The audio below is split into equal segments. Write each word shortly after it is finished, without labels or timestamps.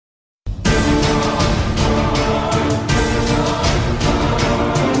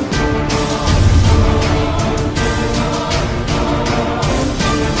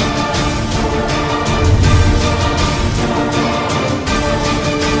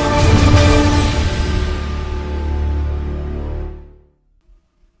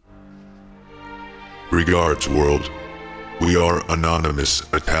yards, world. We are Anonymous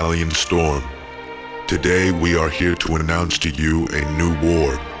Italian Storm. Today we are here to announce to you a new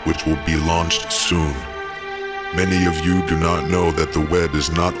war which will be launched soon. Many of you do not know that the web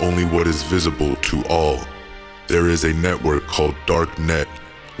is not only what is visible to all. There is a network called Darknet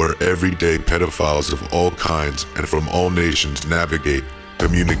where everyday pedophiles of all kinds and from all nations navigate,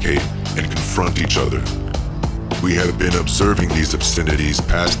 communicate, and confront each other. We have been observing these obscenities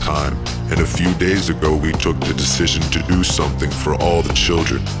past time, and a few days ago we took the decision to do something for all the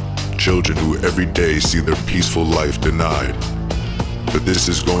children who every day see their peaceful life denied. But this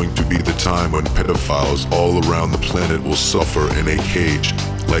is going to be the time when pedophiles all around the planet will suffer in a cage,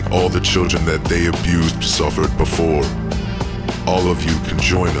 like all the children that they abused suffered before. All of you can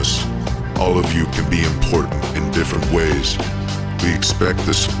join us. All of you can be important in different ways. We expect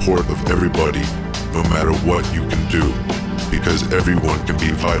the support of everybody, no matter what you can do, because everyone can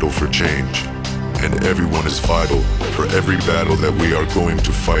be vital for change, and everyone is vital for every battle that we are going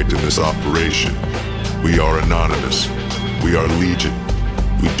to fight in this operation. We are Anonymous. We are Legion.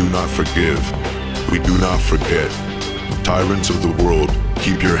 We do not forgive. We do not forget. Tyrants of the world,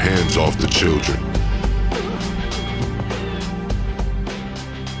 keep your hands off the children.